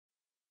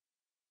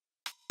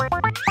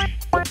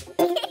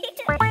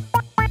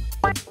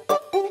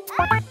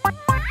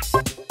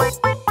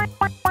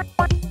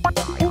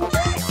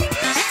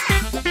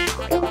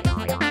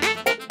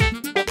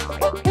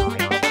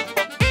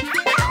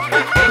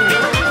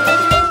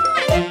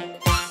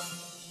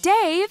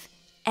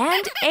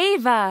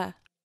Ava.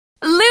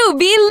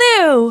 Looby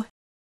Loo.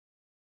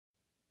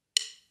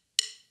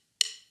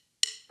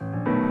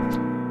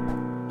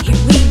 Here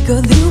we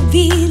go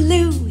Looby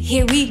Loo,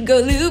 here we go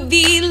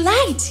Looby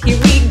Light. Here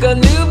we go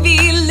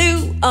Looby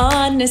Loo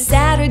on a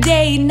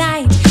Saturday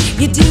night.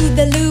 You do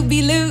the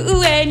Looby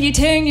Loo and you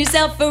turn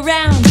yourself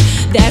around.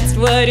 That's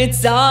what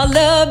it's all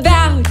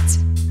about.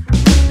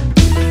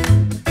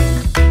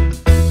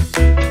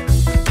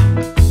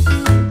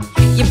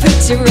 You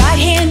put your right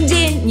hand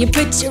in, you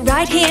put your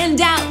right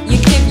hand out. You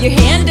give your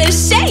hand a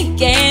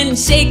shake and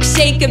shake,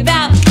 shake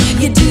about.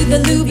 You do the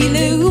Looby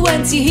Loo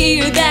once you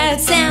hear that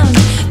sound.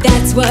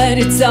 That's what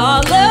it's all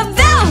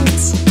about.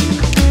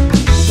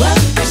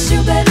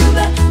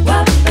 Wappa-shooba-dooba,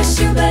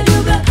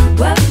 wappa-shooba-dooba,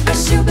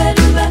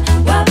 wappa-shooba-dooba,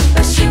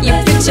 wappa-shooba-dooba. You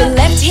put your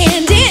left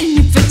hand in,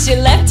 you put your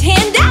left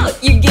hand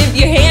out. You give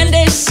your hand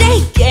a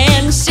shake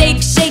and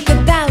shake, shake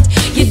about.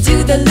 You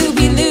do the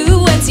Looby Loo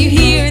once you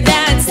hear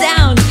that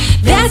sound.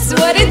 That's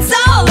what it's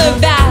all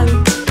about.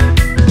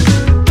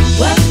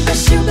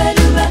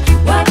 Wappa-shooba-dooba,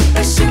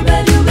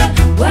 wappa-shooba-dooba,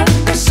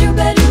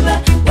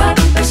 wappa-shooba-dooba,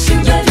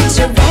 wappa-shooba-dooba. You put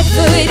your right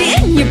foot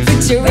in, you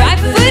put your right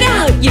foot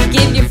out. You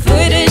give your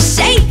foot a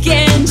shake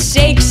and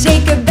shake,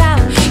 shake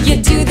about. You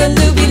do the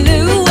Looby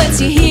Loo once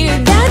you hear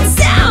that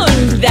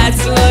sound.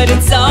 That's what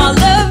it's all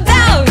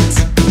about.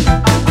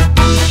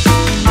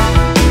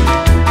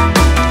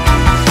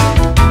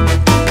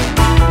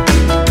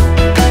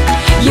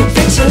 You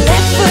put your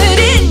left foot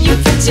in, you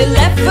put your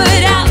left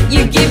foot out.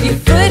 You give your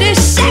foot a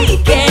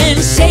shake and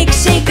shake,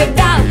 shake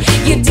about.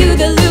 You do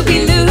the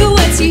Looby Loo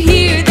once you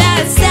hear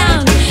that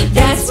sound.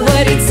 That's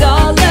what it's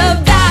all about.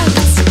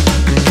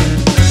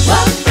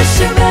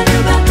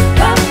 Wappa-shooba-dooba,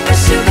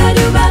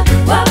 wappa-shooba-dooba,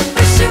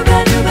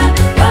 wappa-shooba-dooba,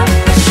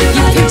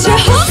 wappa-shooba-dooba. You put your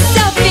whole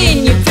self in,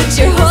 you put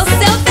your whole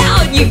self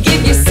out. You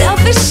give yourself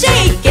a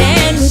shake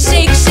and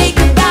shake, shake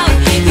about.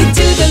 You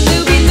do the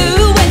Looby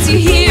Loo once you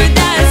hear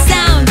that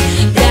sound.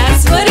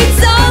 That's what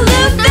it's all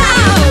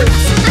about.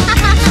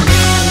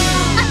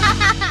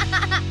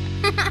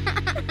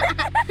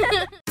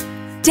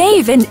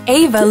 Dave and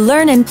Ava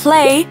Learn and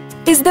Play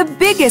is the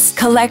biggest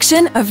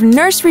collection of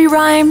nursery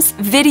rhymes,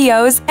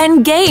 videos,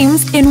 and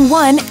games in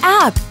one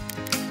app.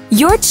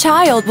 Your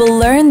child will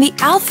learn the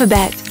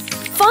alphabet,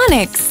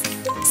 phonics,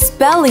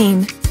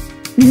 spelling,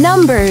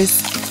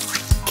 numbers,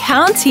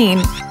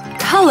 counting,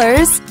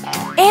 colors,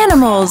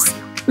 animals,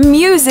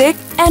 music,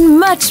 and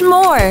much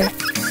more.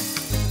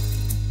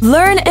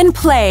 Learn and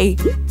play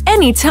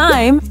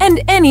anytime and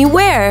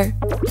anywhere.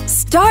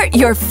 Start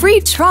your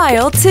free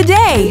trial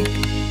today.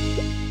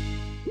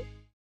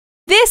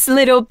 This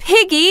little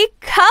piggy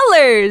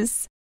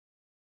colors.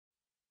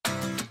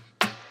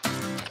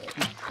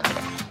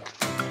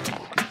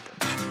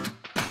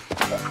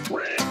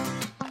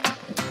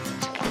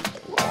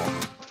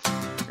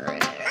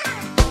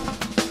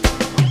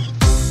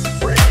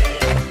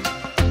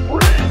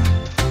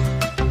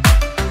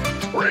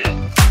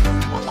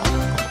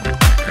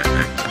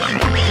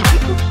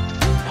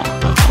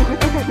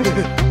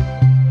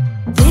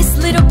 This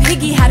little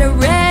piggy had a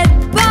red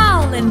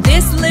ball, and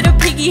this little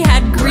piggy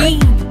had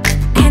green.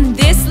 And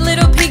this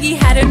little piggy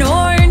had an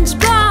orange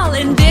ball,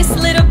 and this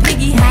little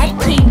piggy had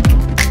pink.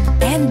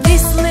 And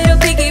this little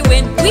piggy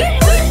went wee,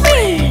 wee,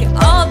 wee,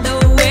 all the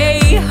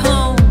way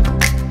home.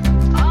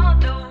 All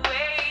the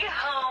way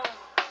home.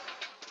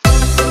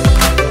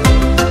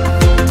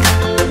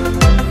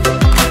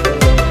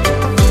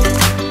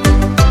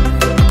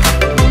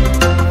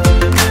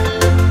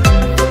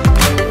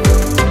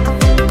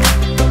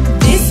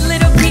 This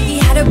little piggy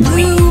had a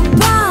blue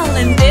ball,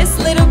 and this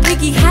little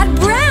piggy had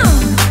brown.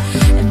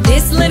 And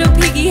this little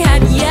piggy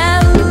had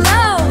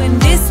yellow,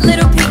 and this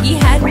little piggy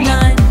had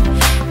none.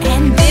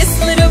 And this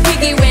little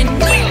piggy went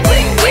wee,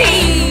 wee,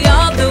 wee,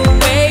 all the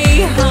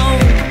way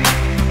home.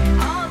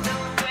 All the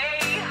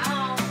way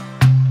home.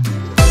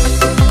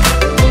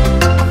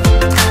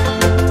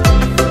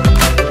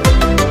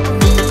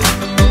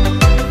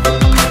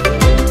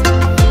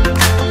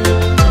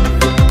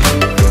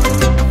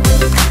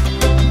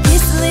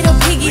 This little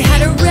piggy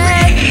had a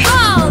red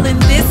ball, and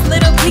this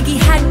little piggy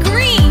had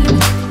green.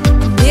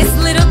 This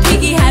little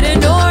piggy had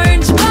an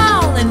orange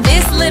ball, and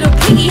this little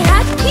piggy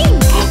had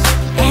pink.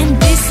 And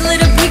this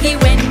little piggy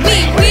went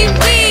wee, wee,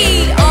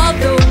 wee, all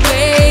the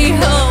way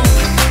home.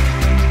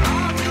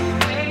 All the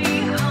way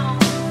home.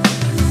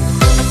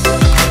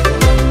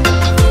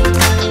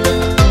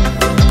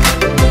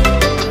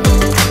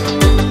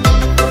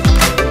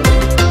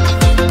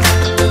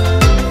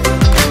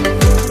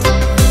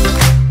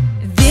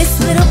 This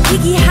little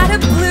piggy had a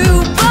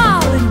blue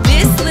ball, and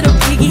this little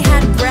piggy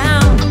had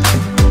brown.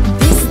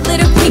 This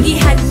little piggy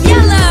had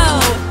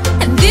yellow,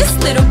 and this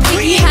little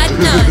piggy had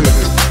none.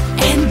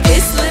 And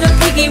this little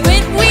piggy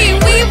went wee,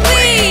 wee,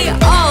 wee,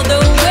 all the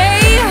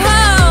way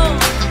home.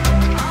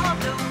 All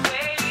the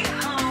way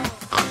home.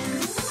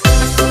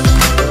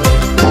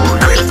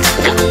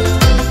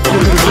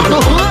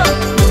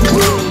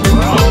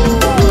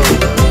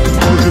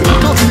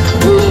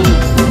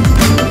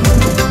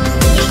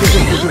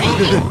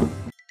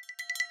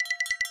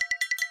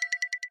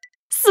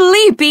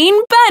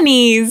 sleeping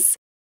bunnies.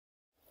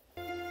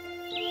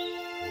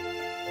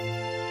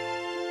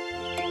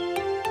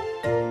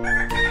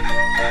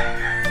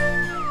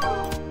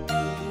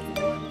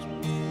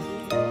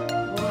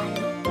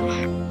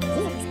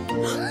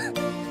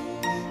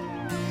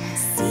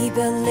 See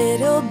the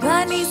little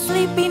bunny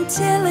sleeping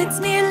till it's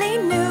nearly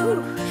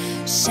noon.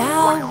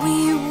 Shall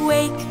we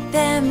wake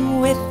them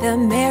with a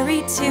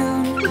merry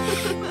tune?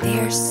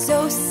 They're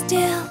so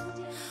still.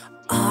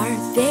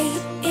 Are they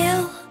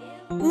ill?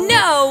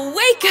 No,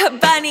 wake up,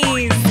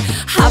 bunnies!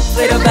 Hop,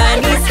 little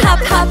bunnies, hop,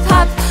 hop,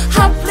 hop.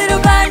 Hop, little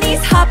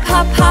bunnies, hop,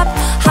 hop, hop.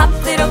 Hop,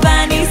 little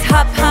bunnies,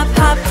 hop, hop,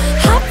 hop.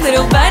 Hop,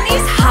 little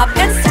bunnies, hop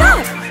and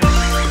stop.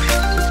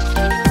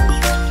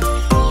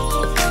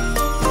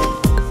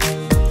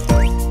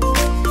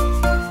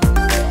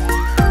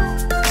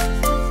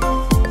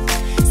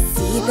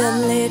 See the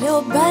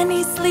little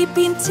bunnies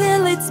sleeping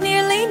till it's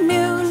nearly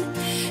noon.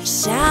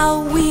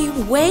 Shall we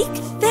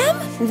wake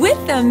them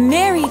with a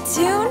merry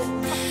tune?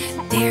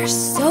 They're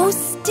so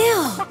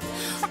still.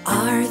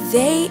 Are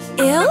they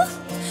ill?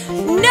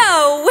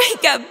 No,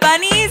 wake up,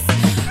 bunnies!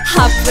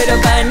 Hop, little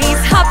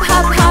bunnies, hop,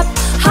 hop, hop.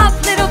 Hop,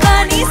 little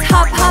bunnies,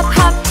 hop, hop,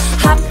 hop.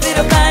 Hop,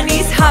 little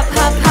bunnies, hop,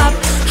 hop, hop.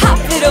 Hop,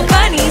 little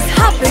bunnies,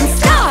 hop and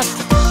stop.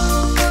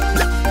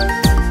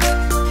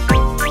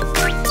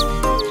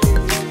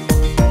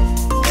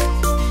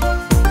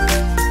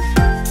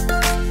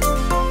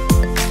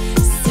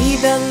 See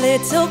the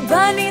little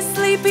bunnies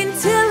sleeping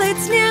till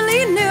it's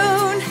nearly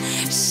noon.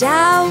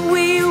 Shall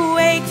we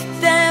wake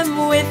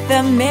them with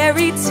a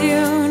merry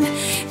tune?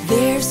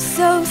 They're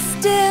so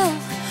still.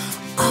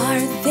 Are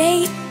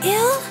they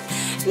ill?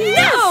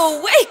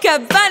 No, wake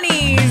up,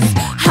 bunnies!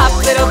 Hop,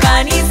 little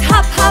bunnies,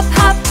 hop, hop,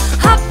 hop.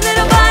 Hop,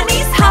 little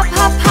bunnies, hop,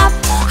 hop, hop.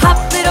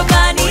 Hop, little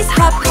bunnies,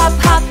 hop, hop,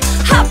 hop.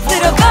 Hop,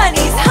 little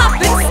bunnies, hop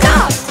and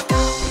stop.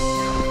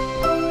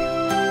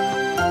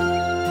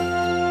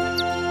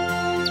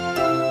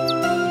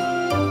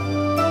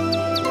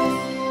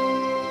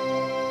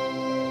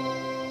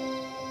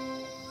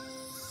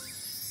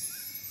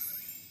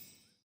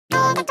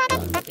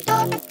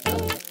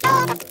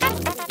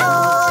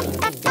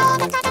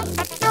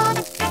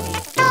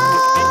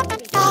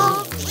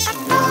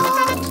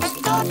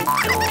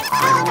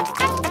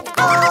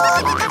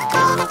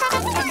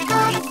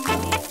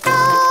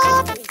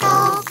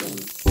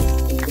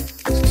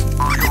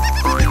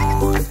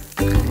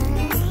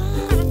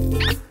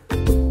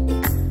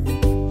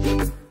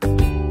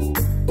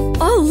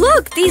 Oh,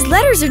 look! These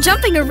letters are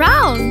jumping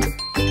around!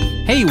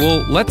 Hey,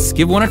 well, let's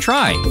give one a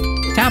try.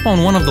 Tap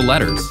on one of the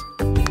letters.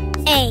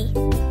 A.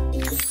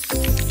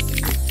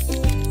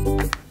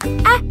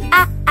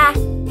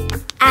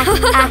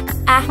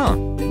 Huh,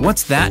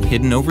 what's that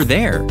hidden over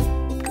there?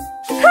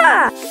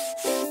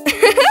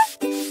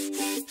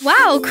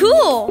 Wow,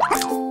 cool!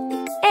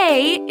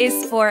 A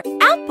is for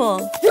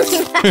apple.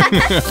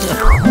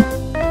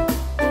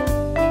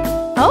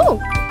 Oh,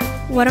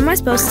 what am I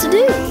supposed to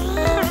do?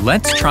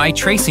 Let's try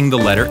tracing the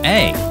letter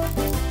A.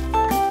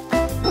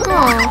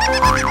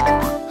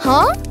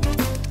 Huh?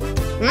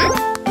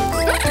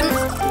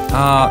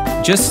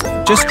 Just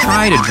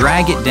try to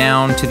drag it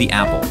down to the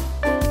apple.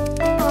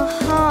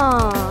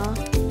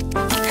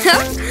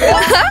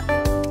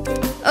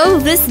 Oh,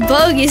 this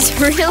bug is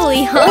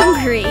really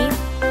hungry.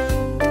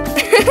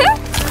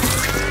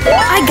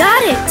 I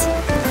got it!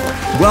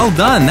 Well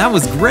done, that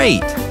was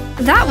great.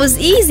 That was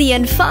easy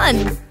and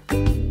fun.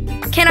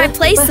 Can I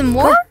play some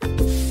more?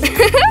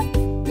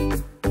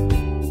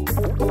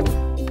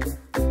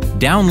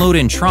 Download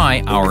and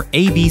try our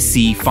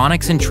ABC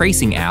Phonics and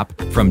Tracing app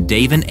from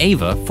Dave and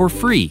Ava for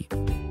free.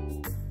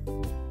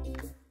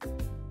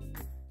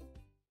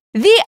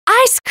 The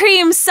ice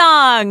cream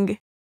song.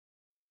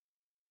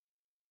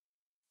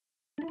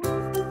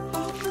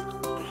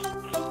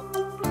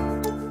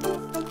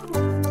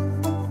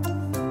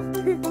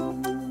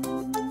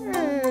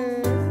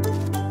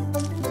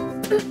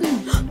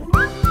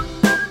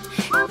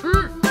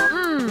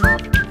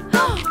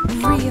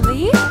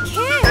 Really?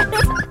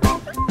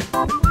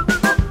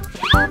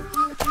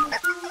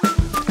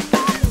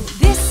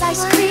 This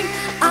ice cream,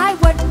 I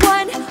want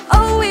one.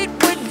 Oh, it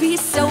would be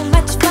so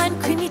much fun.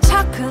 Creamy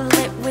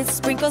chocolate with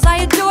sprinkles I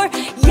adore.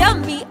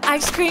 Yummy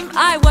ice cream,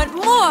 I want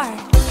more.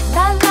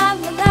 La la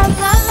la la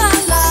la la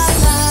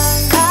la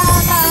la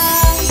la.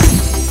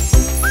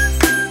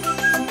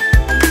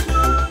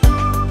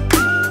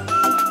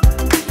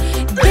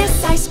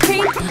 This ice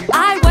cream,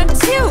 I want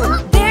too.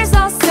 There's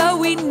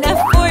also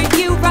enough for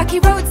you. Rocky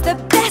Road's the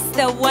best,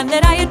 the one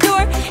that I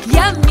adore.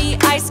 Yummy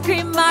ice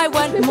cream, I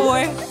want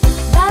more.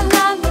 La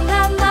la la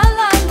la la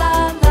la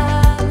la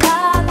la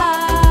la.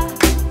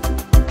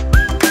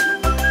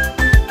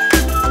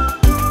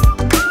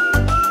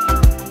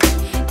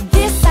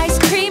 This ice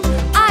cream,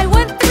 I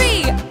want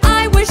 3.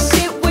 I wish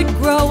it would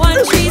grow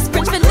on trees.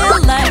 French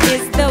vanilla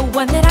is the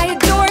one that I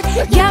adore.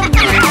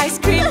 Yummy ice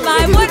cream,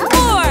 I want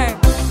more.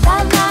 La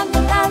la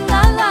la la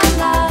la la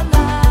la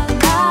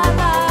la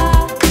la.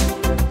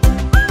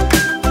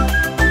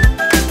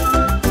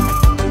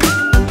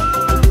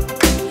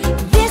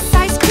 This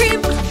ice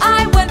cream,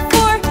 I want 4.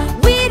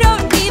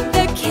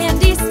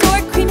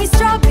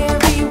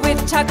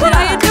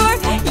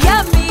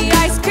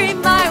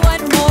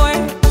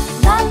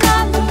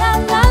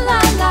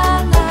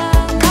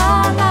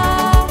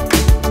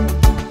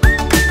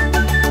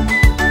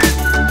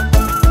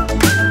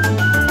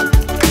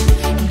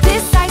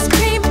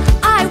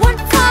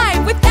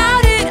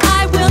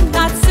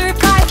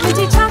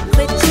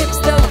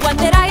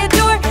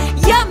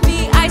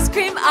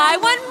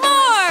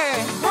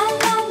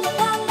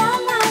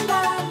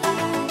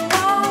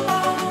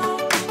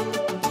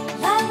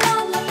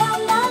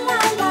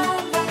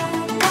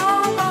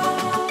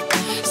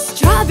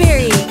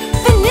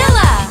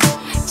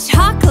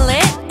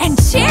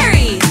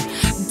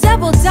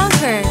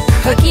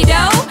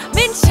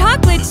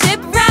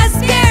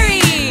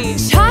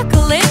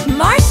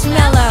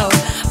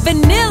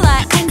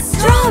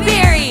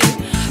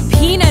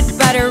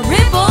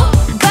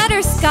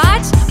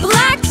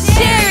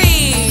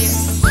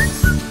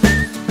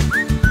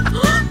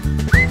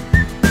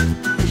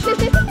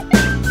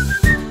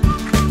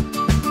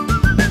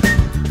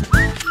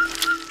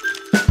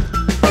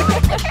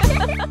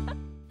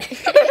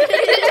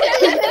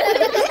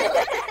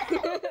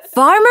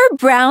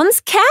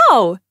 Brown's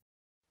cow.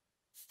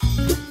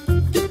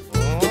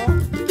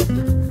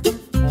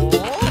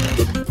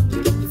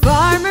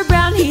 Farmer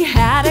Brown, he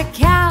had a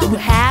cow,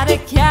 had a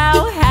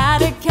cow,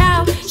 had a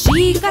cow.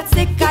 She got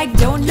sick, I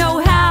don't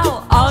know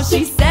how. All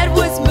she said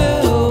was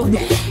moo.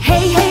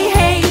 Hey, hey,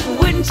 hey,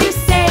 wouldn't you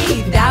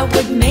say that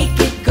would make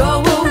it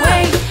go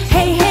away?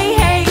 Hey, hey,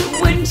 hey,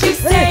 wouldn't you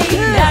say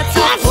that's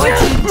all for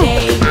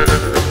today?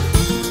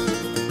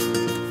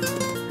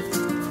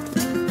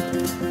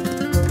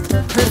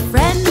 Her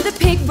friend the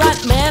pig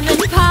brought lemon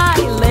pie,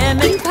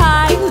 lemon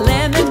pie,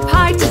 lemon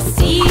pie to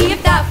see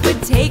if that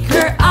would take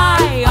her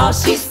eye. All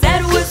she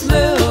said was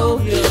moo.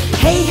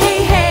 Hey,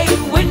 hey, hey,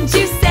 wouldn't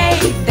you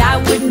say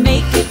that would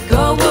make it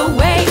go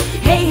away?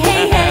 Hey,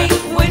 hey, hey,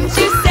 wouldn't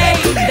you say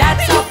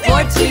that's all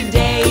for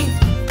today?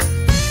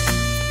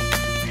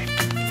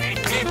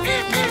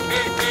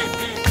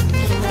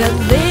 The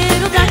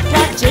little duck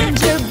brought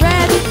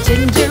gingerbread,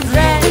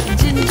 gingerbread,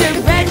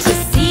 gingerbread to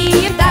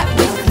see if that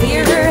would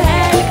clear her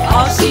head.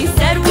 All she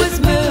said was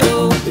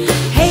moo.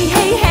 Hey,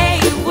 hey, hey,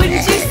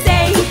 wouldn't you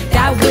say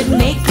that would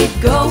make it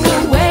go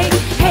away?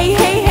 Hey,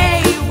 hey,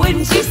 hey,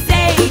 wouldn't you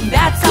say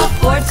that's all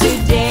for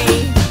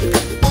today?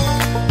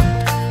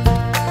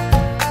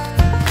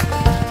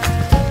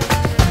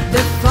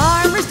 The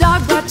farmer's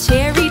dog brought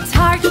cherry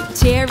tart,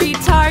 cherry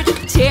tart,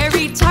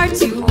 cherry tart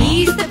to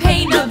ease the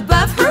pain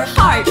above her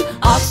heart.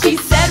 All she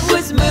said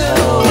was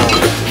moo.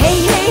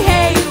 Hey, hey,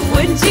 hey,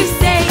 wouldn't you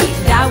say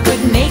that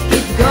would make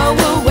it go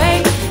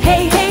away?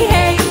 Hey, hey,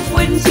 hey,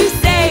 wouldn't you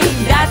say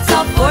that's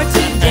all for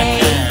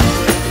today?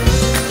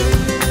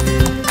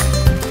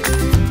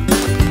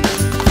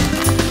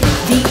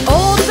 The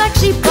old black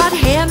sheep brought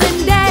ham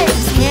and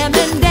eggs, ham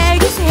and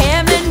eggs,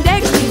 ham and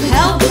eggs to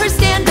help her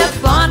stand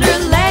up on her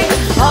leg.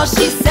 All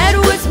she said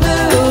was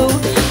moo.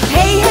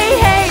 Hey, hey,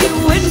 hey,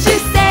 wouldn't you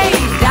say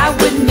that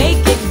would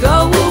make it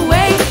go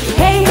away?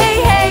 Hey,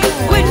 hey, hey,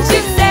 wouldn't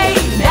you say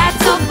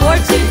that's all for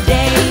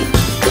today?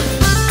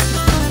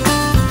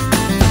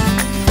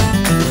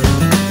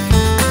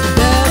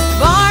 The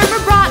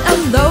farmer brought a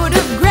load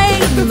of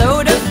grain,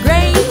 load of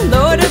grain,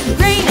 load of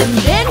grain, and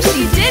then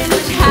she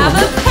didn't have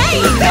a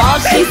pain. All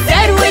she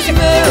said was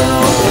moo.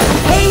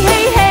 Hey,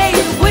 hey, hey,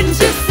 wouldn't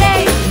you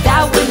say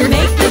that would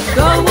make it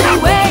go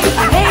away?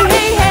 Hey,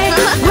 hey, hey,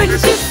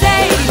 wouldn't you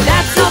say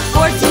that's all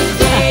for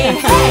today?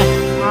 Hey!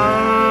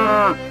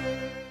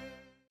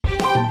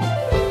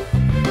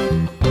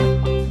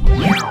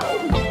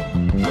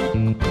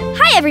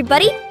 Hi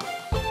everybody!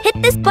 Hit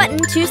this button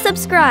to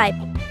subscribe.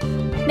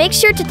 Make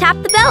sure to tap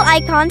the bell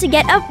icon to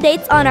get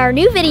updates on our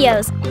new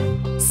videos.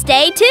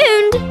 Stay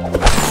tuned!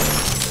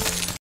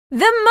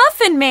 The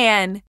Muffin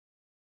Man.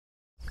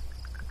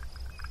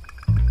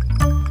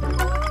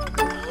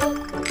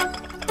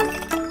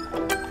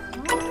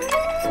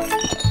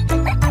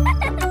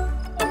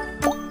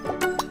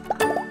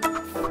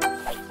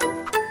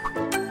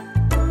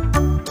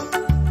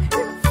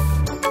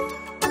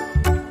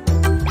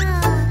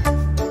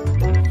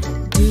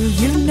 Do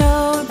you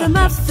know the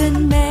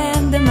Muffin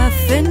Man, the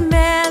Muffin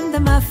Man, the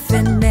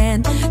Muffin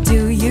Man?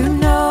 Do you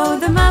know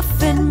the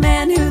Muffin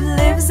Man who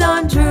lives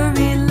on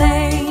Drury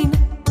Lane?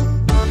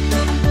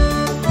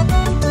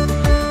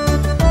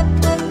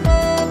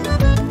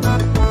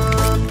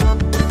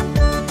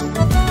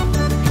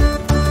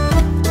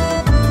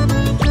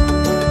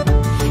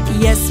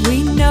 Yes,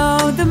 we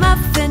know the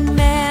Muffin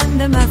Man,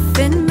 the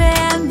Muffin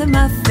Man, the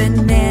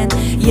Muffin Man.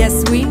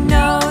 Yes, we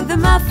know the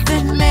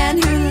Muffin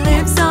Man who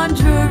lives on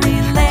Drury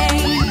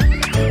Lane.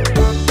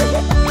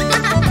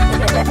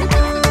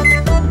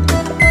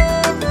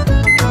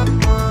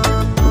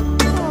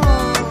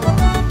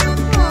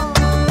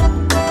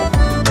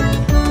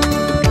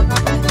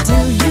 Do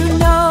you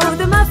know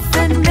the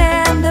Muffin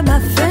Man, the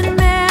Muffin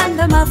Man,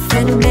 the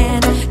Muffin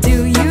Man?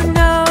 Do you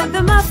know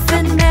the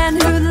Muffin Man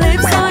who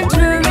lives on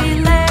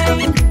Drury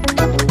Lane?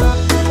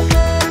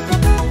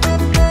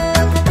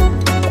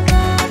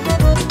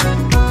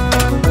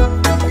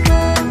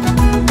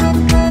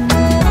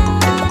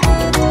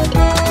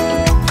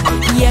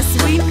 Yes,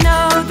 we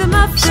know the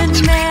Muffin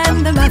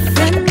Man, the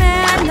Muffin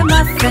Man, the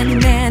Muffin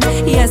Man.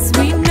 Yes,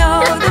 we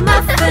know the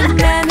Muffin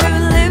Man who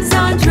lives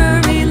on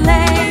Drury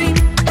Lane.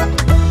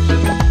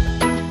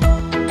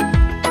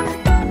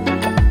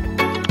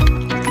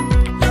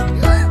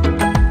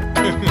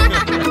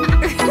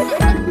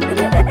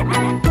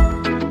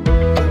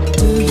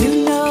 Do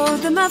you know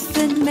the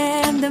Muffin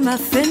Man, the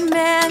Muffin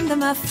Man, the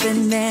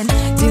Muffin Man?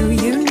 Do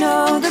you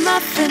know the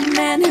Muffin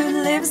Man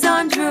who lives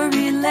on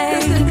Drury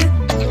Lane?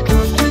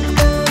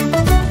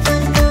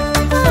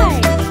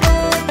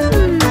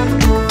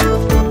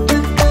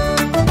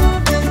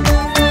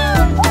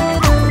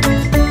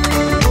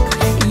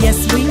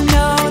 Yes, we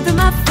know the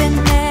Muffin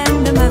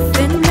Man, the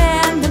Muffin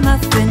Man, the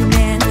Muffin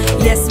Man.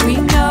 Yes, we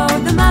know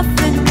the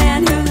Muffin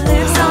Man who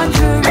lives on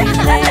Drury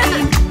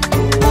Lane.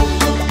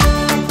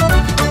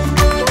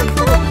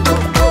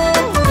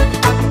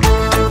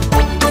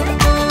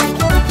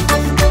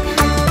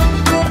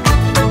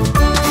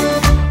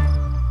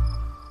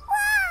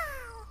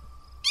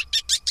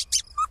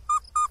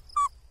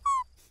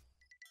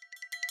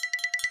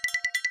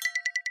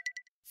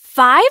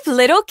 5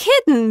 little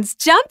kittens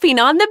jumping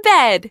on the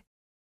bed.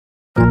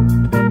 1,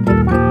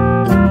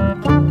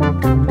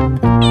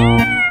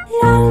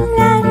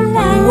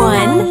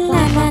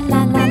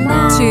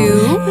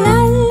 2,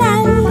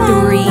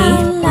 3,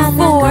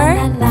 4,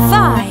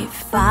 5.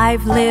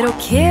 5 little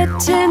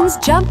kittens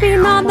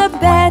jumping on the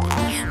bed.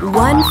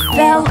 One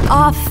fell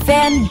off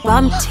and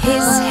bumped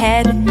his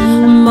head.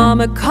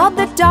 Mama called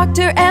the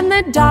doctor and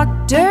the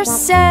doctor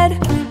said,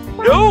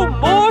 "No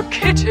more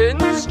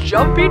kittens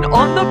jumping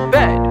on the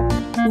bed."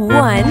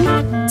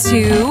 1,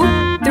 2,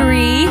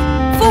 3,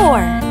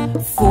 4.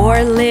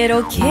 4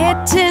 little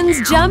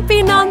kittens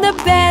jumping on the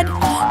bed.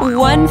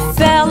 One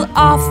fell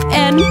off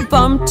and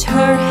bumped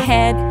her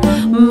head.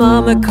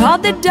 Mama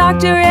called the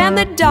doctor and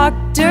the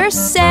doctor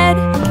said,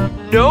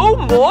 "No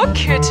more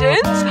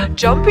kittens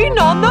jumping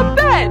on the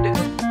bed."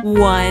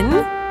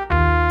 1,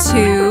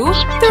 2,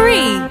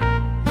 3.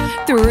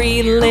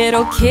 3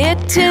 little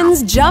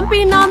kittens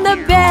jumping on the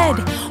bed.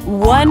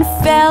 One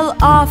fell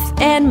off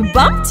and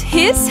bumped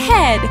his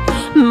head.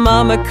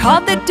 Mama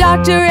called the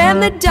doctor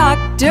and the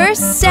doctor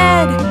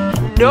said,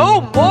 "No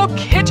more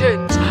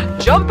kittens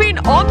jumping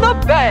on the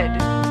bed."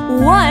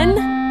 1,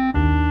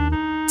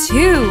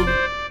 2.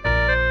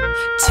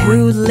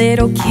 2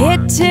 little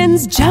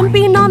kittens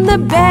jumping on the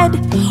bed.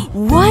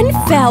 One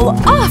fell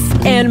off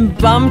and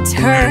bumped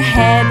her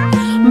head.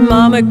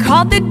 Mama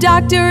called the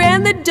doctor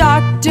and the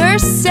doctor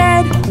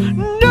said,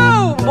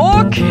 "No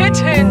more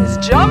kittens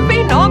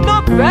jumping on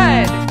the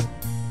bed."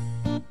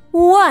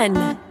 1.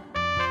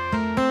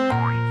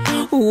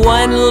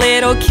 1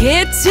 little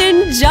kitten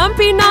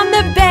jumping on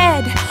the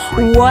bed.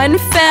 One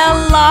fell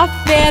off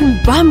and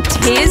bumped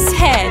his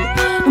head.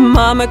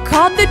 Mama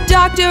called the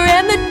doctor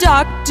and the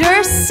doctor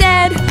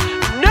said,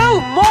 "No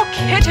more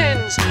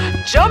kittens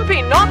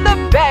jumping on the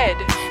bed."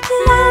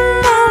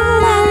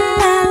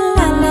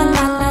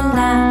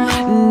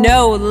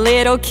 No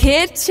little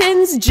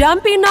kittens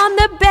jumping on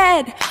the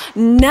bed.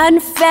 None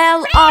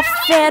fell off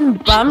and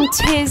bumped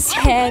his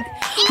head.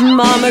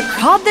 Mama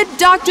called the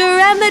doctor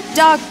and the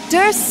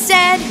doctor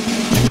said,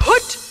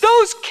 "Put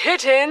those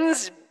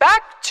kittens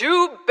back to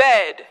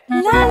bed."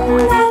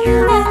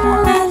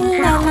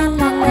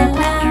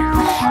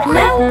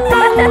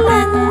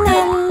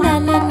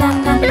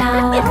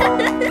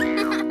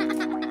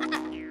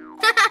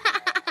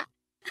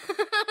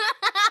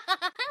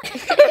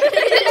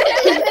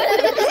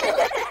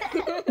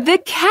 The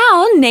Cow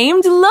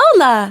Named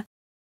Lola.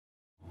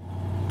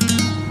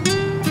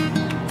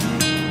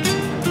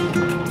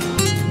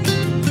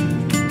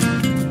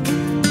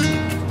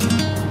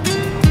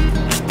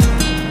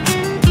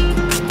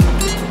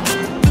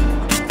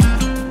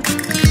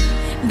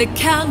 The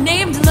cow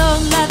named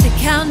Lola, the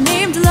cow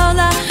named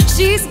Lola,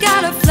 she's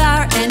got a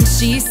flower and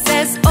she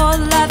says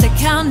hola. The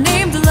cow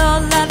named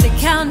Lola, the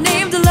cow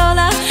named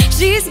Lola,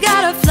 she's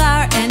got a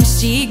flower and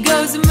she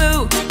goes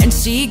moo, and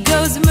she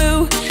goes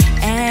moo,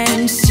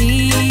 and she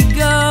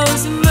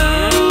goes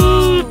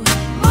moo.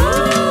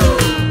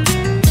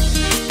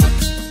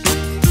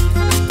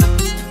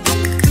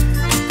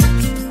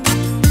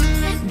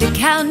 The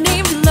cow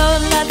named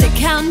Lola, the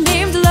cow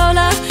named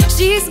Lola,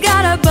 she's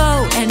got a bow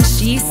and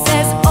she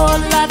says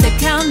hola. The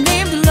cow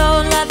named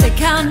Lola, the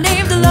cow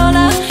named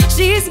Lola,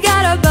 she's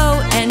got a bow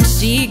and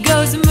she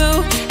goes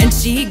moo, and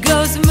she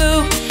goes moo,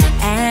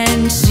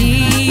 and she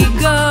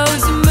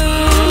goes moo.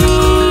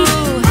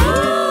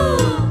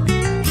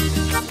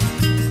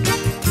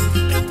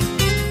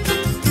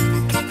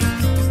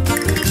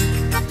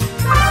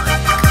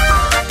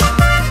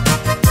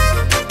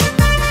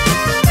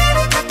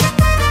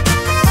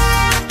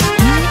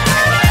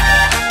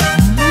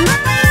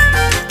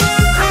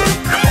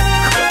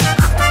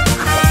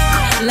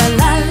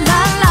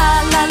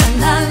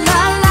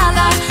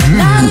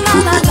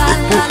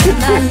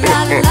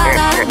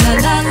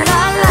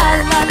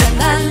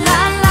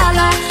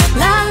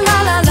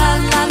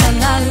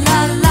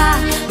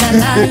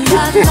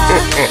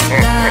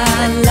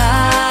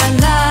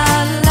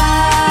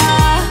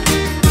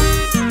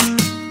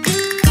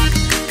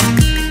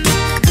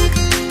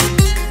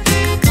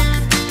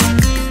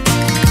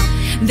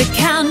 The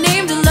cow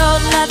named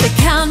Lola, the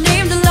cow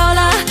named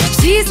Lola,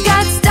 she's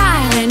got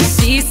style and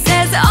she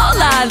says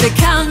hola. The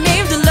cow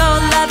named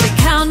Lola, the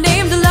cow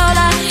named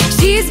Lola,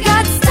 she's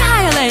got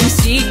style and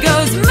she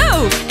goes moo,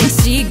 and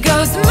she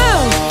goes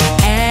moo,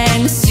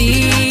 and she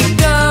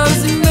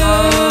goes moo.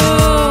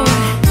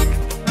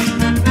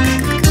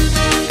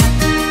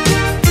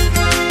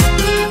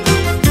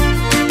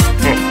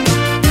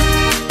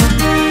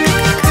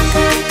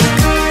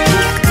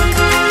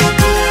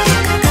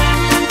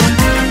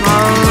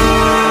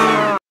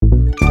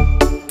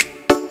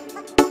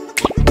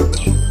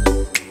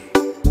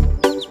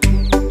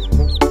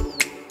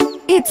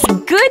 It's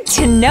good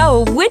to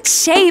know which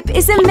shape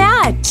is a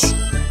match.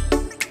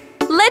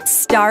 Let's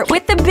start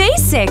with the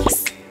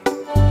basics.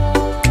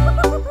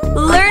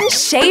 Learn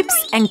shapes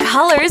and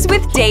colors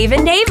with Dave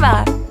and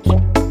Ava.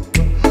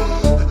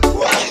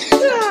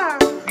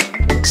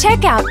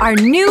 Check out our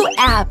new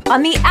app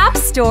on the App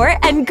Store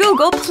and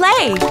Google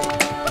Play.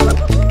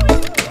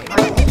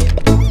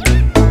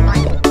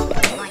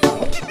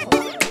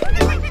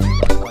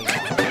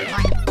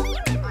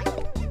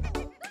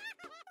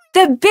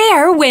 The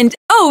bear went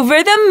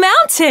over the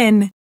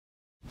mountain.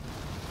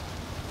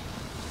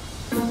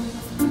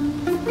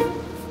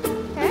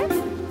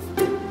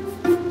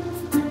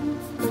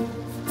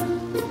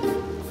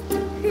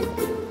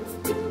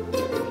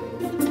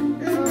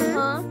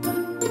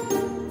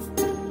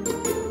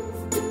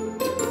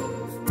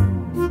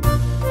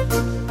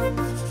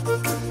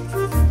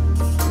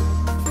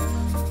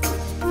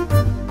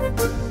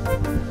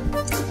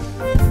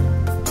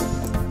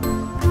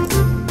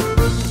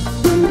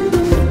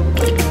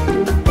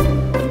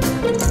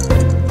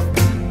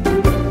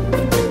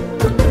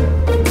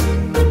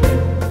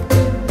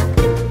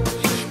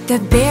 The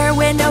bear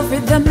went over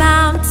the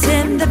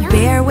mountain, the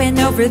bear went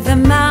over the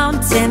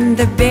mountain,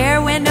 the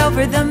bear went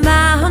over the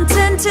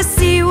mountain to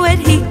see what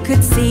he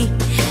could see.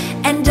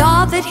 And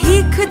all that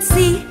he could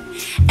see,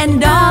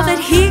 and all that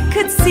he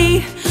could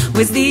see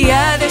was the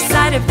other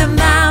side of the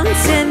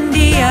mountain,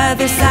 the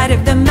other side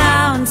of the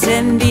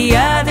mountain, the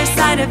other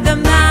side of the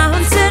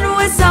mountain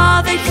was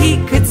all that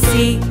he could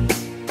see.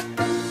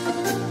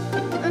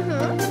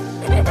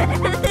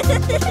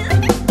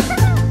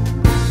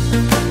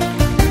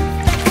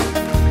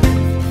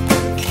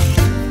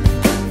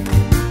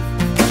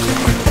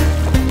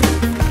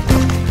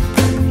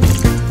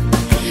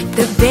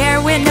 The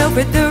bear went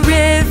over the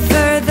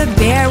river, the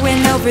bear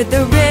went over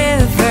the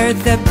river,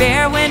 the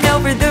bear went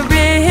over the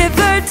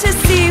river to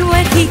see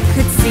what he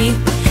could see.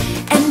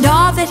 And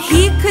all that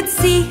he could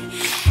see,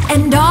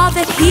 and all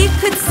that he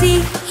could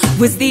see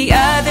was the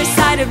other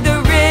side of the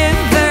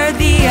river,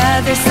 the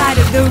other side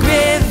of the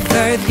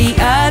river, the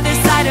other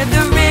side of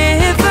the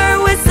river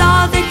was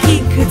all that he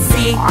could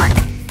see.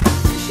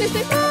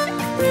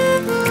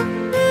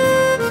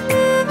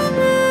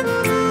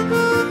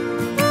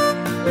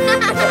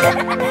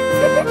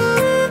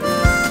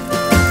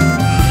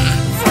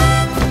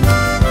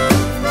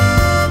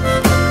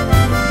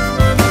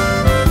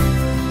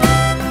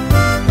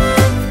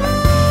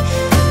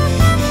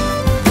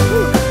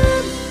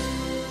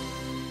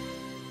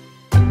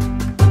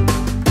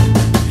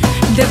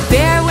 The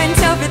bear went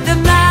over the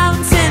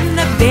mountain,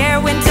 the bear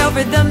went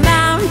over the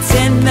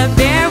mountain, the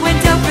bear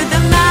went over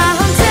the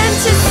mountain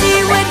to see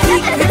what he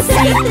could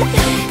see.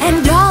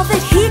 And all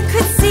that he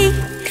could see,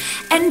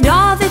 and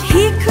all that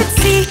he could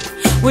see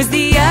was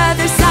the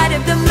other side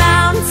of the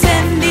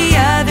mountain, the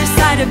other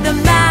side of the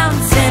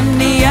mountain,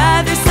 the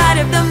other side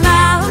of the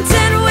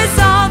mountain was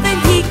all that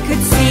he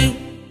could see.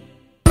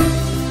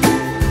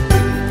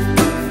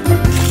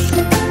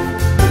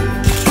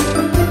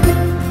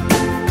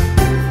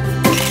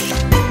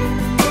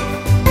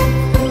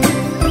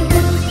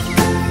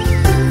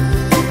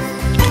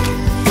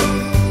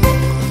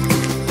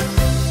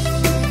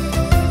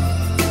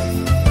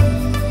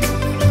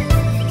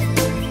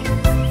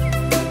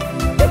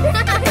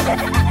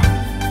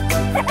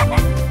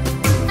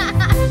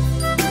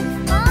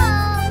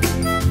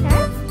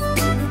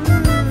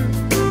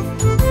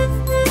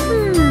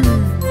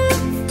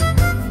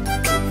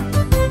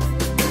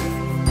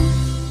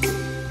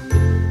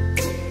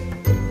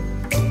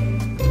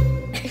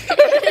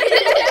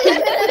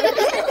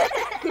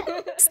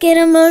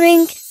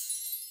 Skidamarink.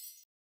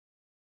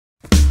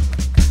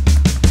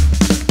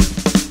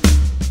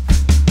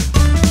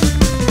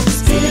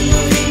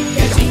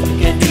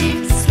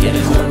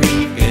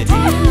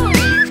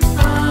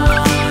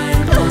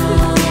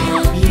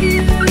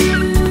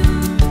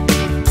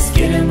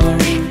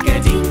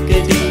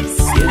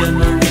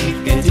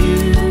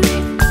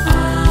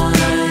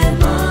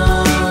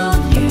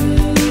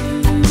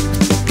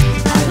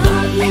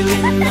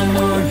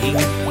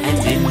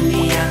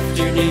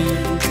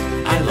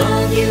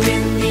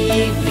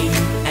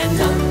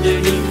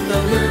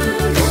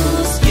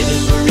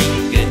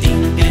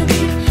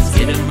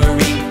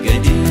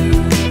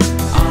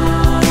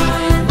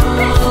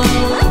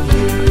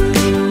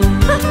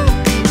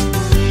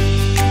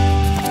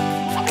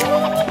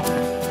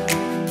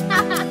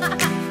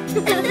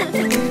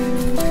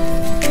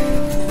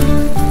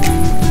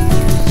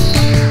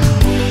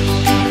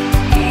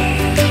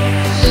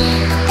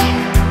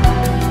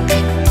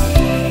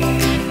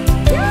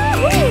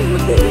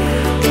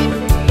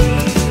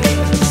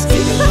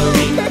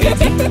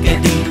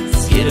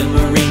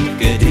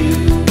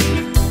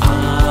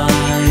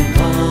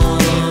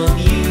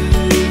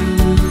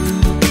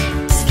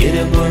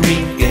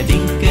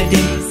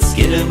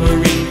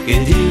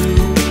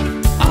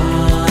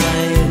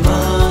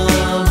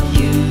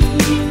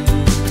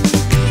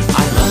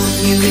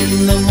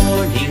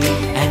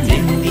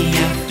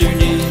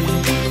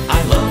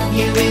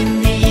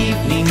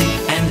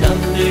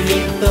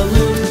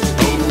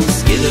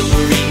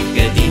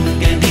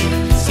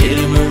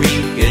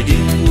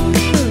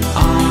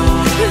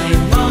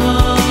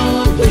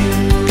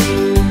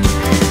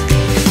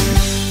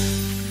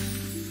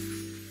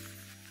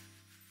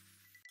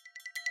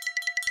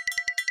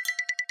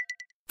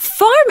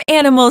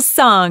 Animal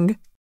song.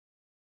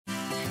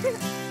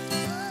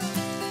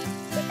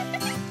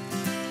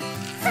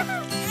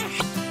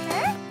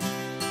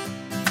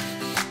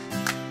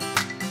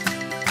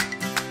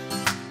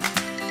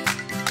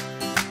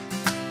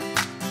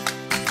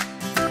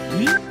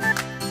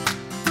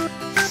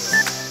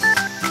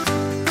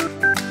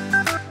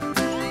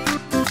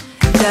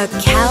 The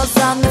cows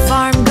on the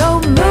farm go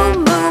moo,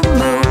 moo,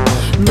 moo.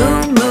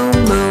 Moo, moo,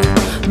 moo.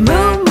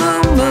 Moo,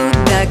 moo, moo.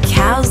 The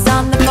cows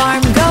on the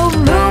farm go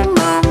moo,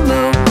 moo,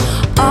 moo.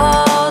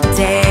 All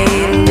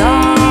day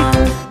long.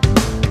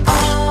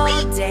 All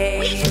day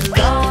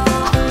long.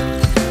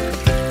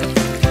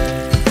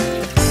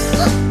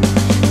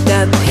 The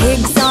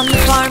pigs on the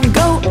farm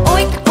go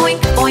oink,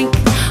 oink, oink.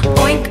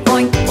 Oink,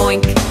 oink,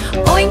 oink.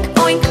 Oink,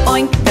 oink,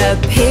 oink. The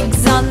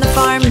pigs on the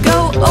farm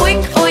go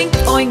oink, oink,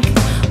 oink.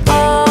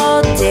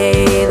 All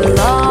day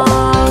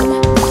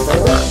long.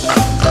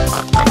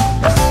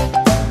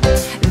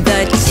 The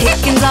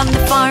chickens on the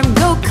farm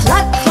go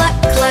cluck, cluck,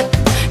 cluck.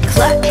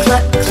 Cluck,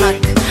 cluck, cluck.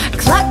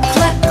 Cluck,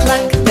 cluck,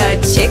 cluck. The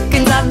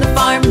chickens on the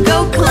farm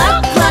go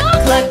cluck, cluck,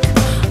 cluck.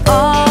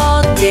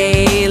 All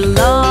day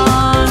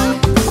long.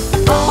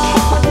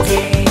 All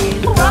day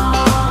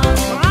long.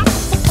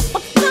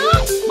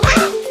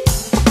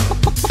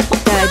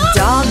 The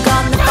dog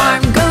on the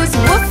farm goes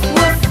woof,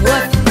 woof,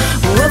 woof.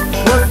 Woof,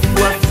 woof,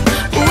 woof.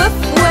 Woof,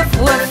 woof,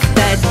 woof.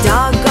 The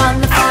dog on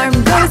the farm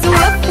goes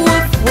woof,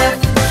 woof, woof.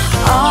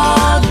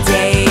 All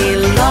day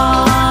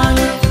long.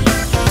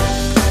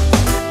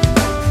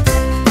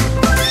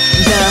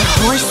 The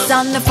horse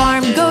on the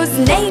farm goes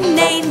neigh,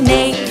 neigh,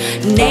 neigh.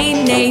 Neigh,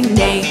 neigh,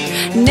 neigh.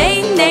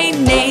 Neigh, neigh,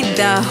 neigh.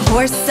 The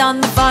horse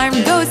on the farm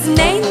goes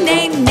neigh,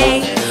 neigh,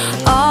 neigh.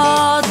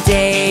 All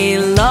day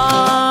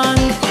long.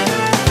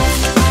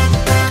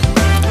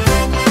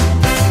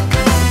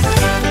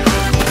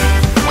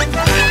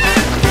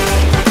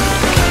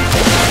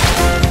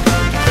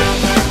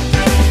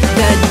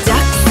 The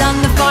ducks on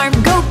the farm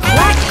go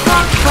quack,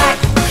 quack, quack.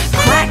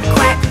 Quack,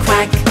 quack,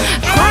 quack.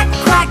 Quack,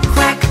 quack,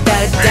 quack. The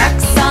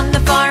ducks on the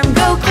farm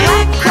go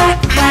quack, quack,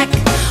 quack.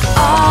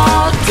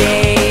 All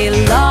day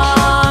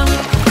long.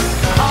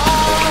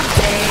 All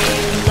day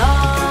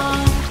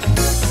long.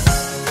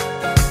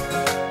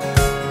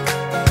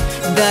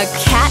 The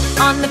cat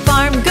on the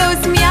farm goes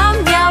meow,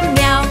 meow,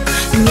 meow.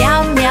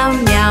 Meow, meow,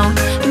 meow.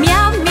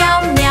 Meow, meow,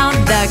 meow.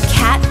 The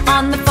cat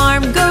on the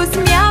farm goes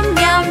meow,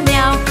 meow,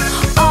 meow.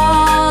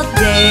 All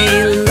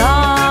day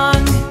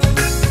long.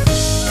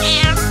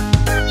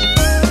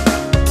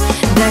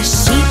 The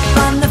sheep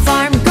on the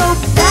farm go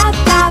ba,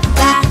 ba,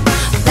 ba.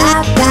 Ba,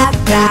 ba,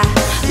 ba.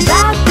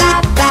 Ba, ba,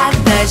 ba.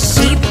 The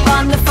sheep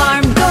on the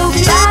farm go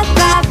ba,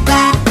 ba,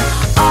 ba.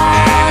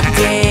 All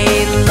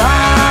day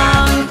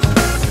long.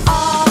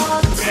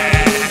 All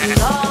day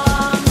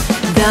long.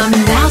 The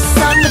mouse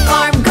on the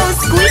farm goes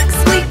squeak,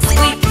 squeak,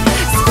 squeak.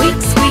 Squeak,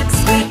 squeak,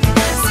 squeak.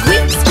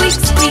 Squeak, squeak,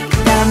 squeak.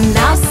 The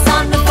mouse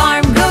on the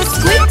farm goes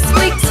squeak,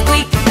 squeak,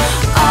 squeak.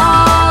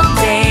 All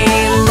day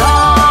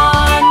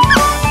long.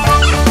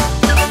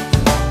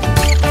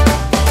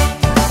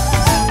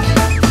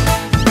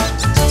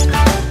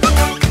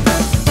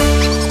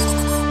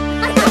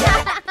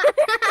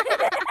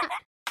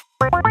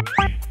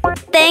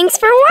 Thanks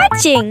for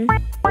watching!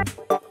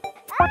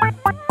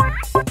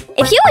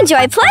 If you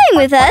enjoy playing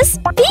with us,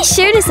 be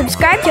sure to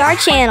subscribe to our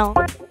channel.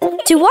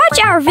 To watch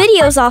our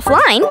videos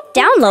offline,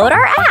 download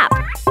our app.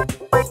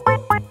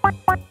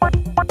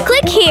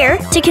 Click here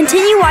to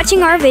continue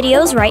watching our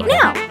videos right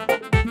now.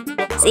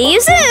 See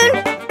you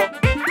soon!